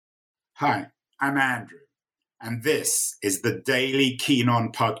Hi, I'm Andrew, and this is the Daily Keen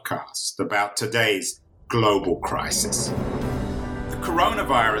On podcast about today's global crisis. The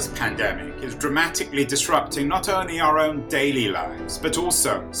coronavirus pandemic is dramatically disrupting not only our own daily lives, but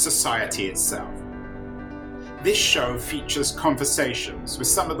also society itself. This show features conversations with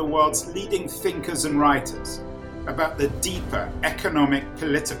some of the world's leading thinkers and writers about the deeper economic,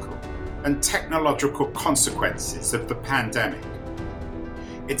 political, and technological consequences of the pandemic.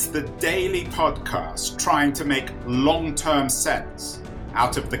 It's the daily podcast trying to make long-term sense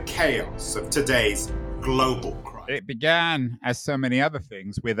out of the chaos of today's global crisis. It began, as so many other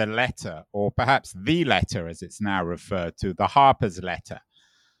things, with a letter, or perhaps the letter as it's now referred to, the Harper's Letter,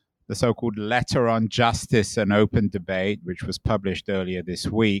 the so-called Letter on Justice and Open Debate, which was published earlier this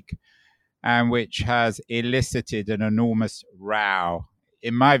week, and which has elicited an enormous row,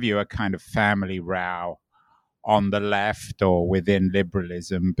 in my view, a kind of family row on the left or within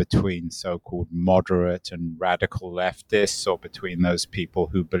liberalism between so-called moderate and radical leftists, or between those people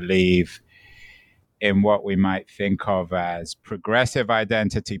who believe in what we might think of as progressive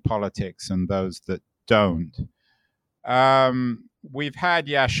identity politics and those that don't. We've had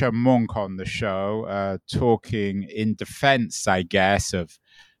Yascha Mounk on the show talking in defense, I guess, of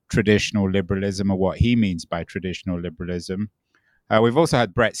traditional liberalism, or what he means by traditional liberalism. We've also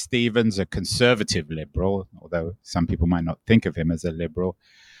had Bret Stephens, a conservative liberal, although some people might not think of him as a liberal,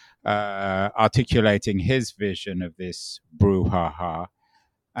 articulating his vision of this brouhaha.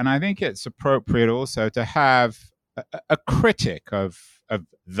 And I think it's appropriate also to have a critic of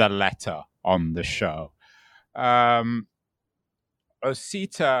the letter on the show. Osita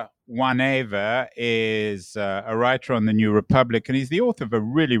Uaneva is a writer on the New Republic, and he's the author of a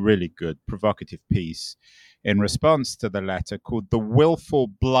really, really good provocative piece in response to the letter called The Willful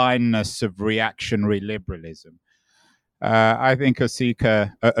Blindness of Reactionary Liberalism. I think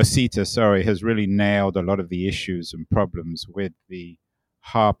Osita has really nailed a lot of the issues and problems with the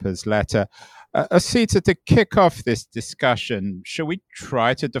Harper's Letter. Osita, to kick off this discussion, shall we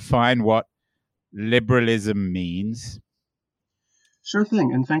try to define what liberalism means? Sure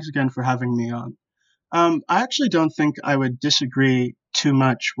thing, and thanks again for having me on. I actually don't think I would disagree too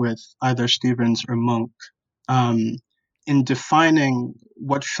much with either Stephens or Mounk in defining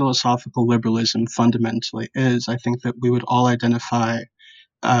what philosophical liberalism fundamentally is. I think that we would all identify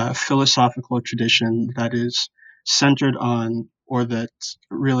a philosophical tradition that is centered on, or that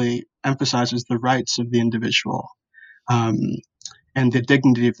really emphasizes the rights of the individual and the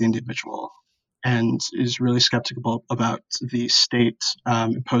dignity of the individual, and is really skeptical about the state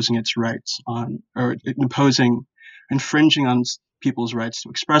imposing its rights on, or infringing on people's rights to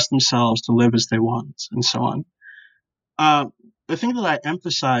express themselves, to live as they want, and so on. The thing that I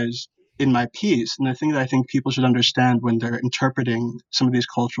emphasize in my piece, and the thing that I think people should understand when they're interpreting some of these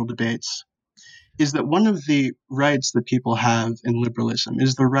cultural debates, is that one of the rights that people have in liberalism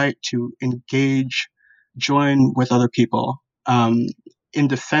is the right to engage, join with other people in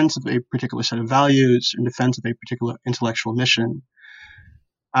defense of a particular set of values, in defense of a particular intellectual mission.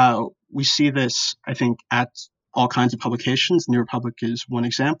 We see this, I think, at all kinds of publications. New Republic is one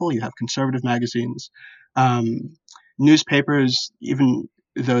example. You have conservative magazines, newspapers, even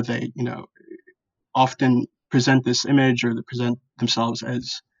though they, often present this image, or they present themselves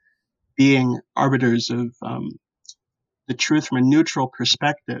as being arbiters of the truth from a neutral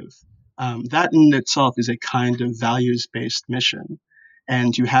perspective. That in itself is a kind of values-based mission.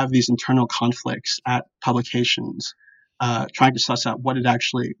 And you have these internal conflicts at publications trying to suss out what it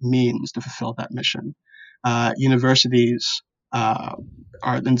actually means to fulfill that mission. Universities are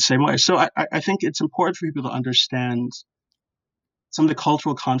in the same way. So I think it's important for people to understand some of the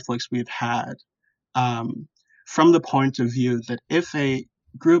cultural conflicts we've had from the point of view that if a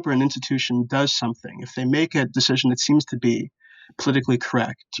group or an institution does something, if they make a decision that seems to be politically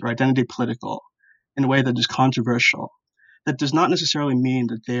correct or identity political in a way that is controversial, that does not necessarily mean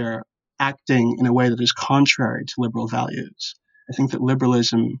that they're acting in a way that is contrary to liberal values. I think that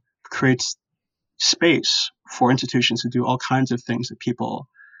liberalism creates space for institutions to do all kinds of things that people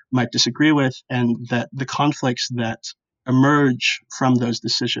might disagree with, and that the conflicts that emerge from those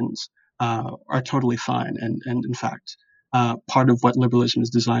decisions are totally fine, and in fact, part of what liberalism is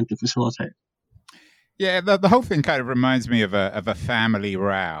designed to facilitate. Yeah, the whole thing kind of reminds me of a family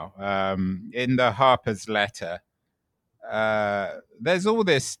row. In the Harper's Letter, there's all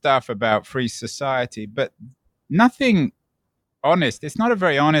this stuff about free society, but nothing honest. It's not a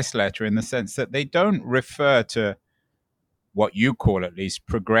very honest letter in the sense that they don't refer to what you call, at least,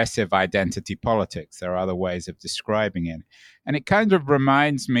 progressive identity politics. There are other ways of describing it. And it kind of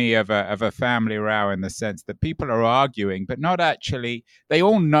reminds me of a family row in the sense that people are arguing, but not actually, they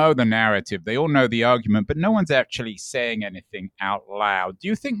all know the narrative, they all know the argument, but no one's actually saying anything out loud. Do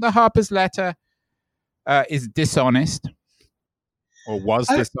you think the Harper's letter is dishonest or was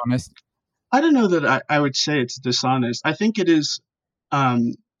dishonest? I don't know that I would say it's dishonest. I think it is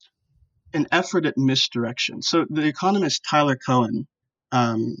an effort at misdirection. So the economist Tyler Cohen,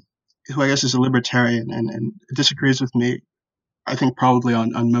 who I guess is a libertarian and disagrees with me, I think probably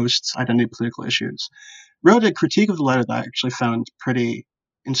on most identity political issues, wrote a critique of the letter that I actually found pretty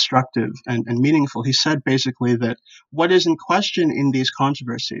instructive and meaningful. He said basically that what is in question in these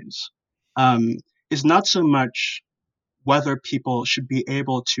controversies is not so much whether people should be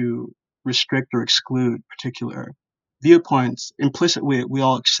able to restrict or exclude particular viewpoints. Implicitly, we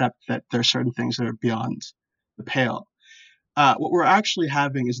all accept that there are certain things that are beyond the pale. What we're actually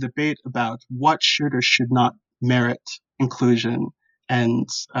having is a debate about what should or should not merit inclusion and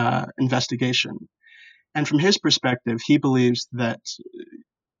investigation. And from his perspective, he believes that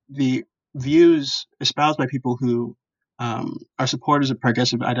the views espoused by people who are supporters of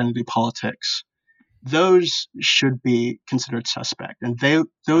progressive identity politics, those should be considered suspect. And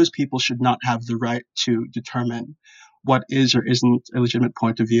those people should not have the right to determine what is or isn't a legitimate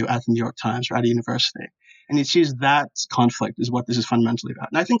point of view at the New York Times or at a university. And he sees that conflict is what this is fundamentally about.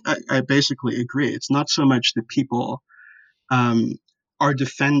 And I think I basically agree. It's not so much that people are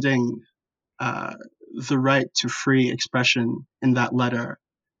defending the right to free expression in that letter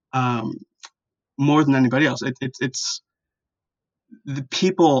more than anybody else. It's the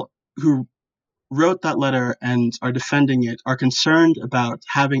people who wrote that letter and are defending it are concerned about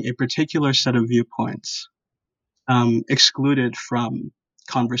having a particular set of viewpoints excluded from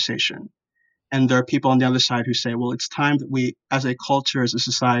conversation. And there are people on the other side who say, well, it's time that we, as a culture, as a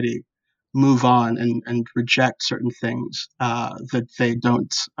society, move on and reject certain things that they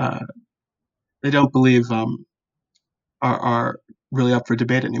don't believe are really up for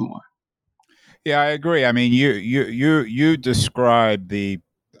debate anymore. Yeah, I agree. I mean, you describe the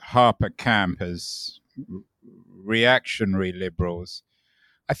Harper camp as reactionary liberals.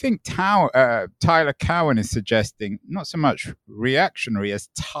 I think Tyler Cowen is suggesting not so much reactionary as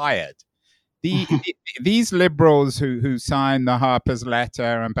tired. These liberals who signed the Harper's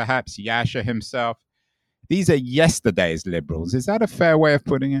letter, and perhaps Yasha himself, these are yesterday's liberals. Is that a fair way of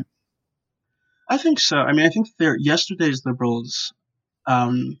putting it? I think so. I mean, I think they're yesterday's liberals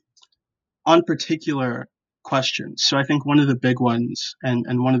on particular questions. So I think one of the big ones,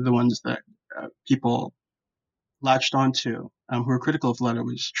 and one of the ones that people latched onto who were critical of the letter,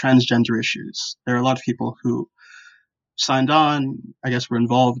 was transgender issues. There are a lot of people who signed on, I guess were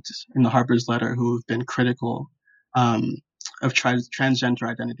involved in the Harper's letter, who have been critical of transgender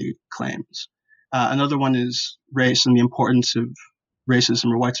identity claims. Another one is race and the importance of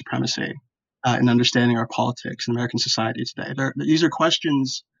racism or white supremacy in understanding our politics in American society today. These are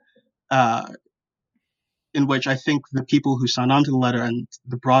questions in which I think the people who signed on to the letter and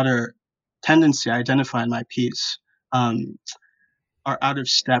the broader tendency I identify in my piece are out of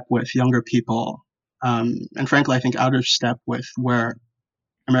step with younger people. And frankly, I think out of step with where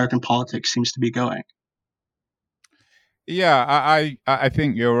American politics seems to be going. Yeah, I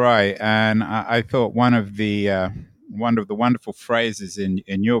think you're right, and I thought one of the wonderful phrases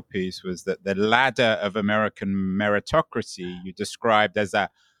in your piece was that the ladder of American meritocracy you described as a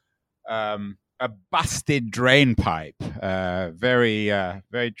busted drain pipe. Very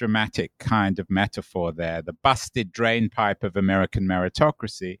dramatic kind of metaphor there. The busted drain pipe of American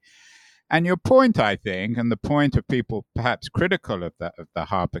meritocracy. And your point, I think, and the point of people perhaps critical of the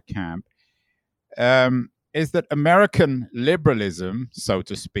Harper camp, is that American liberalism, so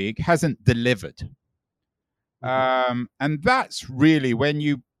to speak, hasn't delivered. And that's really, when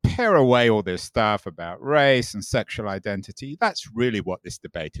you pare away all this stuff about race and sexual identity, that's really what this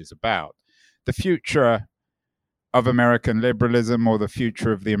debate is about. The future of American liberalism or the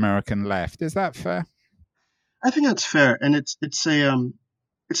future of the American left. Is that fair? I think that's fair. And it's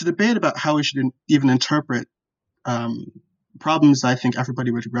a debate about how we should even interpret problems I think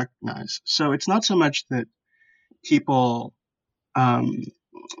everybody would recognize. So it's not so much that people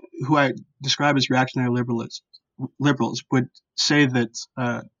who I describe as reactionary liberals would say that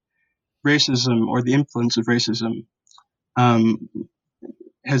racism or the influence of racism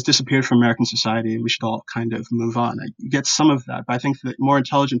has disappeared from American society and we should all kind of move on. I get some of that, but I think that more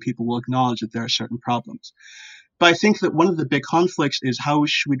intelligent people will acknowledge that there are certain problems. But I think that one of the big conflicts is how we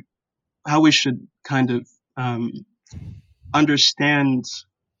should kind of understand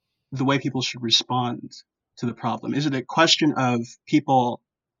the way people should respond to the problem? Is it a question of people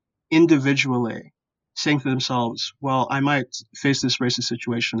individually saying to themselves, well, I might face this racist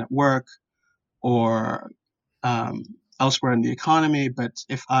situation at work or elsewhere in the economy, but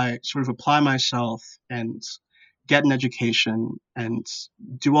if I sort of apply myself and get an education and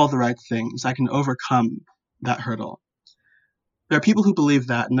do all the right things, I can overcome that hurdle. There are people who believe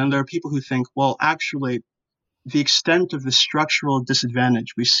that, and then there are people who think, well, actually, the extent of the structural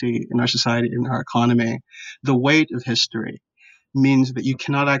disadvantage we see in our society, in our economy, the weight of history, means that you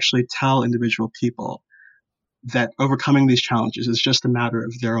cannot actually tell individual people that overcoming these challenges is just a matter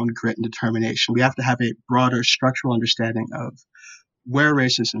of their own grit and determination. We have to have a broader structural understanding of where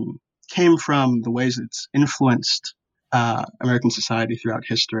racism came from, the ways it's influenced American society throughout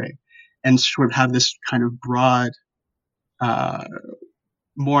history, and sort of have this kind of broad,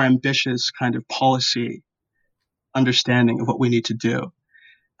 more ambitious kind of policy understanding of what we need to do.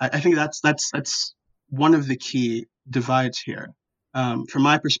 I think that's one of the key divides here. From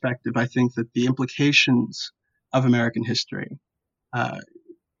my perspective, I think that the implications of American history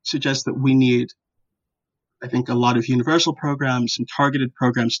suggest that we need, I think, a lot of universal programs and targeted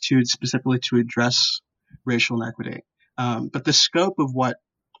programs too, specifically to address racial inequity. But the scope of what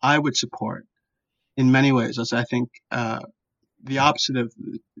I would support in many ways is, I think, the opposite of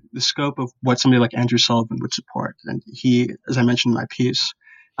the scope of what somebody like Andrew Sullivan would support. And he, as I mentioned in my piece,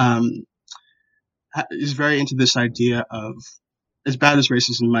 is very into this idea of, as bad as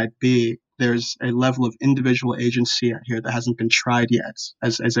racism might be, there's a level of individual agency out here that hasn't been tried yet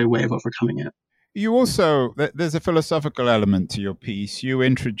as a way of overcoming it. You also, there's a philosophical element to your piece. You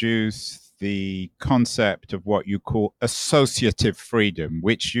introduce the concept of what you call associative freedom,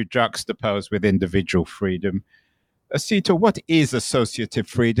 which you juxtapose with individual freedom. Sito, what is associative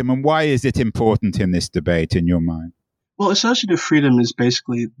freedom and why is it important in this debate in your mind? Well, associative freedom is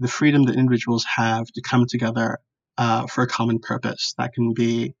basically the freedom that individuals have to come together for a common purpose. That can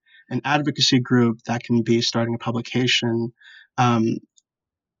be an advocacy group, that can be starting a publication,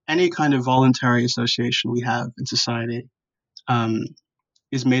 any kind of voluntary association we have in society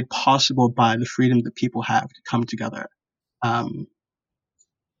is made possible by the freedom that people have to come together to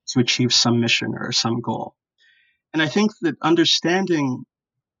achieve some mission or some goal. And I think that understanding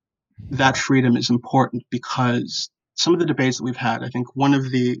that freedom is important because some of the debates that we've had, I think one of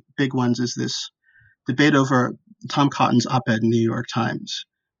the big ones is this debate over Tom Cotton's op-ed in the New York Times.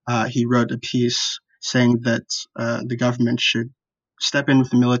 He wrote a piece saying that the government should step in with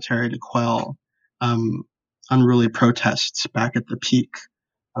the military to quell unruly protests back at the peak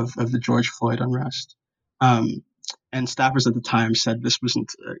of the George Floyd unrest. And staffers at the time said this wasn't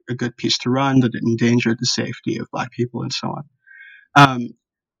a good piece to run, that it endangered the safety of Black people and so on.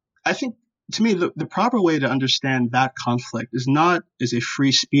 I think, to me, the proper way to understand that conflict is not as a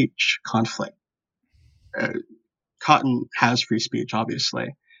free speech conflict. Cotton has free speech,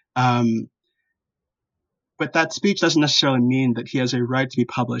 obviously. But that speech doesn't necessarily mean that he has a right to be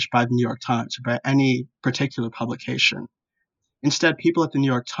published by the New York Times or by any particular publication. Instead, people at the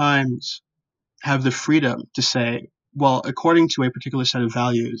New York Times have the freedom to say, well, according to a particular set of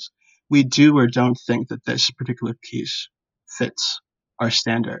values, we do or don't think that this particular piece fits our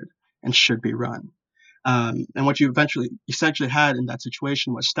standard and should be run. And what you essentially had in that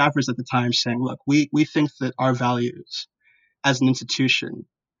situation was staffers at the time saying, look, we think that our values as an institution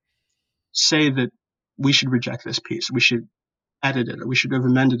say that we should reject this piece, we should edit it, or we should have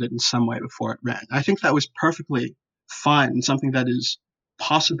amended it in some way before it ran. I think that was perfectly fine and something that is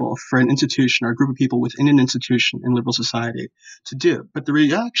possible for an institution or a group of people within an institution in liberal society to do. But the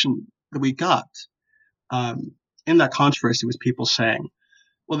reaction that we got in that controversy was people saying,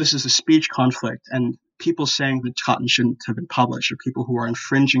 well, this is a speech conflict, and people saying that Cotton shouldn't have been published, or people who are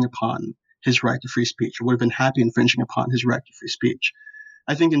infringing upon his right to free speech, or would have been happy infringing upon his right to free speech.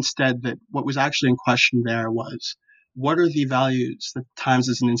 I think instead that what was actually in question there was, what are the values that Times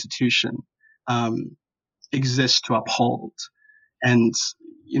as an institution exists to uphold? And,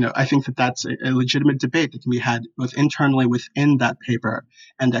 I think that that's a legitimate debate that can be had both internally within that paper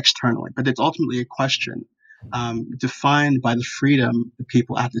and externally. But it's ultimately a question defined by the freedom the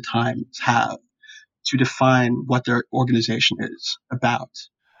people at the Times have to define what their organization is about.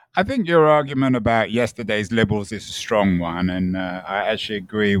 I think your argument about yesterday's liberals is a strong one, and I actually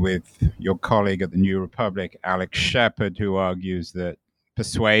agree with your colleague at the New Republic, Alex Shepard, who argues that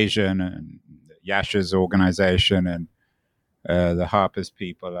Persuasion and Yasha's organization and the Harper's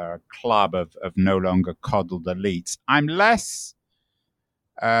people are a club of no longer coddled elites. I'm less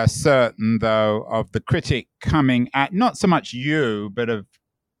certain, though, of the critic coming at not so much you, but of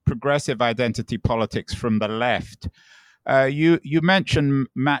progressive identity politics from the left, You mentioned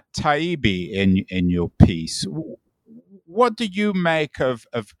Matt Taibbi in your piece. What do you make of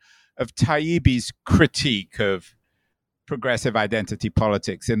Taibbi's critique of progressive identity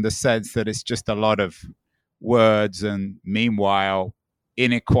politics, in the sense that it's just a lot of words, and meanwhile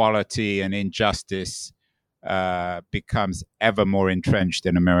inequality and injustice becomes ever more entrenched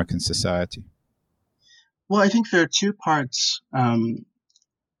in American society? Well, I think there are two parts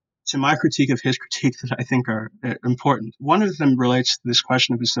to my critique of his critique that I think are important. One of them relates to this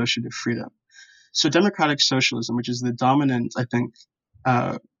question of associative freedom. So democratic socialism, which is the dominant, I think,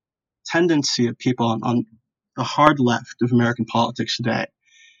 tendency of people on the hard left of American politics today,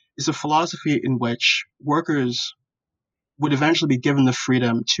 is a philosophy in which workers would eventually be given the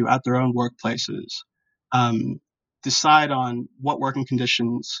freedom to, at their own workplaces, decide on what working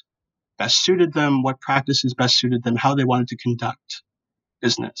conditions best suited them, what practices best suited them, how they wanted to conduct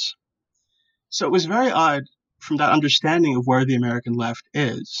business. So it was very odd, from that understanding of where the American left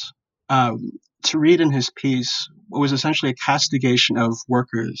is, to read in his piece what was essentially a castigation of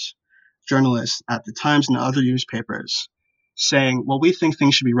workers, journalists at the Times and other newspapers, saying, well, we think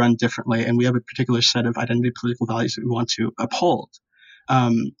things should be run differently, and we have a particular set of identity political values that we want to uphold.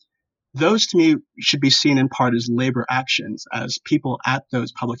 Those, to me, should be seen in part as labor actions, as people at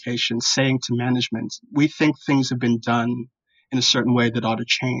those publications saying to management, we think things have been done in a certain way that ought to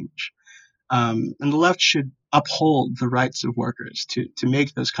change. And the left should uphold the rights of workers to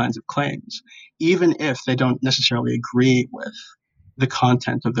make those kinds of claims, even if they don't necessarily agree with the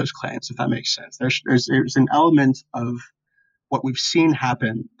content of those claims, if that makes sense. There's an element of what we've seen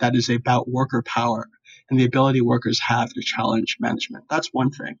happen that is about worker power and the ability workers have to challenge management. That's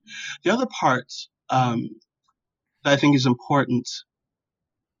one thing. The other part that I think is important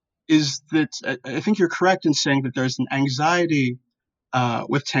is that I think you're correct in saying that there's an anxiety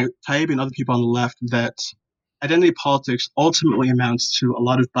with Taibbi and other people on the left that identity politics ultimately amounts to a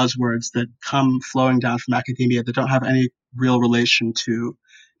lot of buzzwords that come flowing down from academia that don't have any real relation to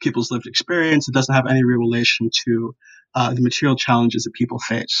people's lived experience. It doesn't have any real relation to the material challenges that people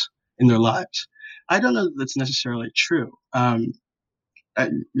face in their lives. I don't know that that's necessarily true. You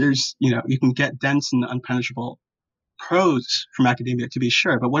can get dense and unpenetrable prose from academia, to be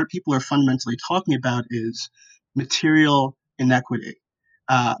sure, but what people are fundamentally talking about is material inequity.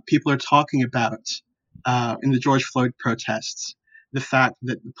 People are talking about, in the George Floyd protests, the fact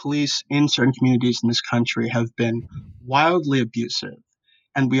that the police in certain communities in this country have been wildly abusive,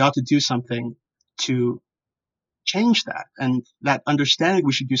 and we ought to do something to change that. And that understanding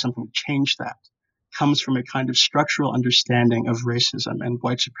we should do something to change that comes from a kind of structural understanding of racism and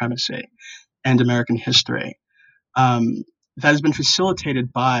white supremacy and American history that has been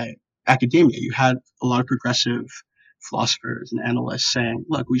facilitated by academia. You had a lot of progressive philosophers and analysts saying,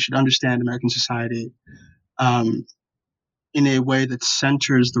 look, we should understand American society in a way that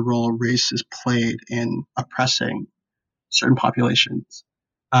centers the role race has played in oppressing certain populations.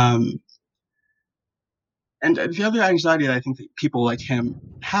 And the other anxiety that I think that people like him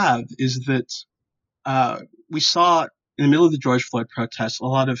have is that we saw in the middle of the George Floyd protests a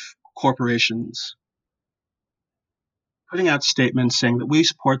lot of corporations putting out statements saying that we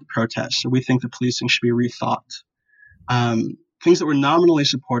support the protests or we think that policing should be rethought. Things that were nominally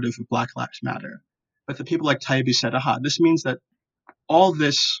supportive of Black Lives Matter. But the people like Taibbi said, this means that all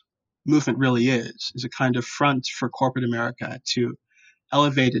this movement really is a kind of front for corporate America to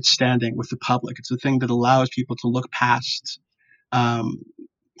elevate its standing with the public. It's a thing that allows people to look past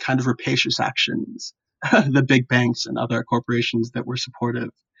kind of rapacious actions the big banks and other corporations that were supportive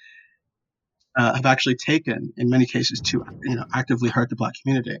have actually taken in many cases to actively hurt the Black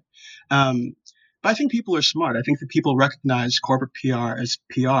community. But I think people are smart. I think that people recognize corporate PR as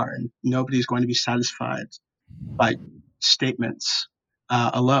PR, and nobody's going to be satisfied by statements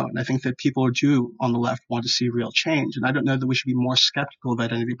alone. I think that people do on the left want to see real change, and I don't know that we should be more skeptical of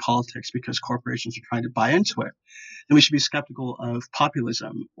identity politics because corporations are trying to buy into it. And we should be skeptical of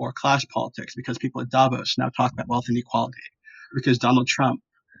populism or class politics because people at Davos now talk about wealth inequality, because Donald Trump,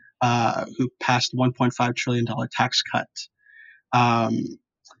 who passed a $1.5 trillion tax cut,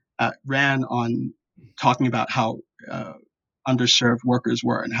 ran on talking about how underserved workers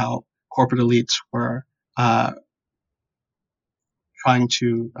were and how corporate elites were trying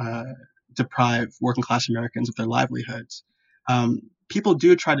to deprive working class Americans of their livelihoods. People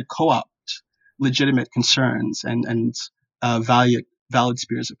do try to co-opt legitimate concerns and valid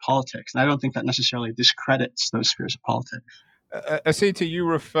spheres of politics. And I don't think that necessarily discredits those spheres of politics. Asita, you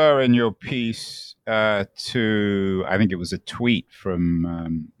refer in your piece to, I think it was a tweet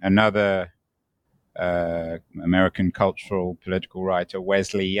from another American cultural political writer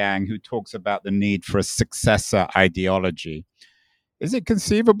Wesley Yang, who talks about the need for a successor ideology. Is it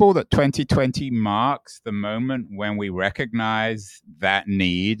conceivable that 2020 marks the moment when we recognize that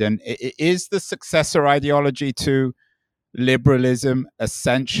need? And is the successor ideology to liberalism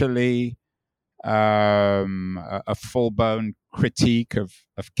essentially a full-blown critique of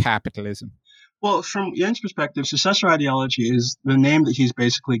capitalism? Well, from Yang's perspective, successor ideology is the name that he's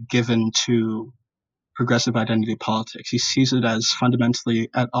basically given to progressive identity politics. He sees it as fundamentally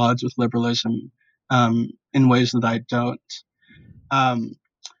at odds with liberalism in ways that I don't.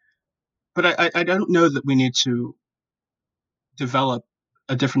 But I don't know that we need to develop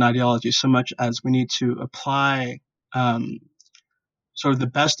a different ideology so much as we need to apply sort of the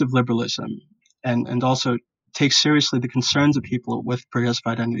best of liberalism and also take seriously the concerns of people with progressive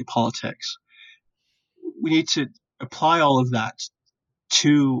identity politics. We need to apply all of that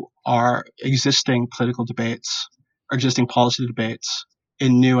to our existing political debates, our existing policy debates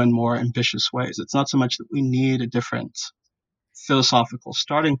in new and more ambitious ways. It's not so much that we need a different philosophical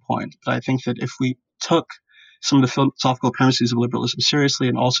starting point, but I think that if we took some of the philosophical premises of liberalism seriously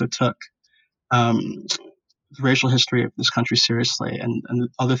and also took the racial history of this country seriously and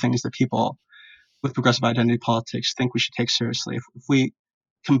other things that people with progressive identity politics think we should take seriously, if we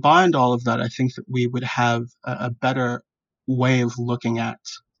combined all of that, I think that we would have a better way of looking at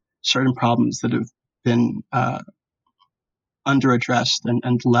certain problems that have been underaddressed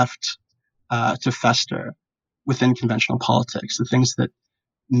and left to fester within conventional politics, the things that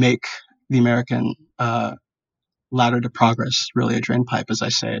make the American ladder to progress really a drainpipe, as I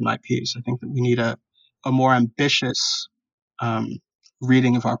say in my piece. I think that we need a more ambitious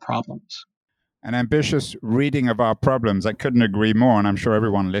reading of our problems. An ambitious reading of our problems. I couldn't agree more, and I'm sure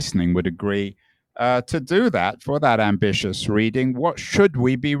everyone listening would agree. To do that, for that ambitious reading, what should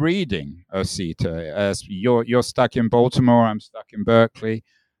we be reading, Osita? You're stuck in Baltimore, I'm stuck in Berkeley.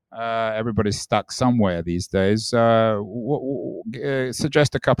 Everybody's stuck somewhere these days.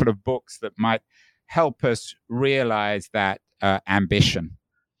 Suggest a couple of books that might help us realize that ambition.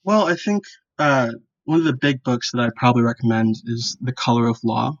 Well, I think one of the big books that I probably recommend is The Color of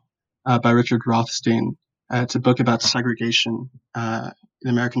Law by Richard Rothstein. It's a book about segregation in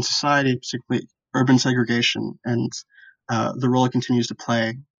American society, particularly urban segregation, and the role it continues to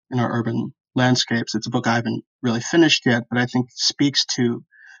play in our urban landscapes. It's a book I haven't really finished yet, but I think speaks to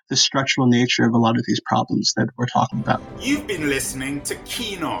the structural nature of a lot of these problems that we're talking about. You've been listening to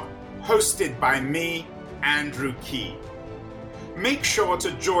Keen On, hosted by me, Andrew Keen. Make sure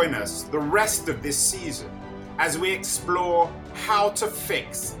to join us the rest of this season as we explore how to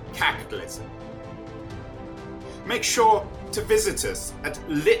fix capitalism. Make sure to visit us at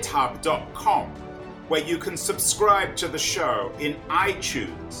lithub.com, where you can subscribe to the show in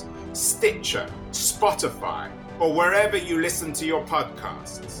iTunes, Stitcher, Spotify, or wherever you listen to your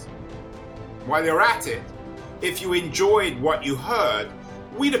podcasts. While you're at it, if you enjoyed what you heard,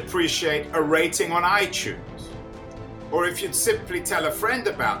 we'd appreciate a rating on iTunes. Or if you'd simply tell a friend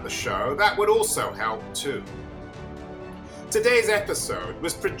about the show, that would also help too. Today's episode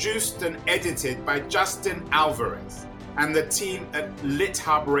was produced and edited by Justin Alvarez and the team at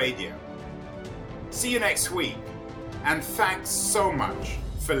LitHub Radio. See you next week, and thanks so much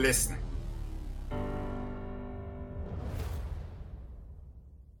for listening.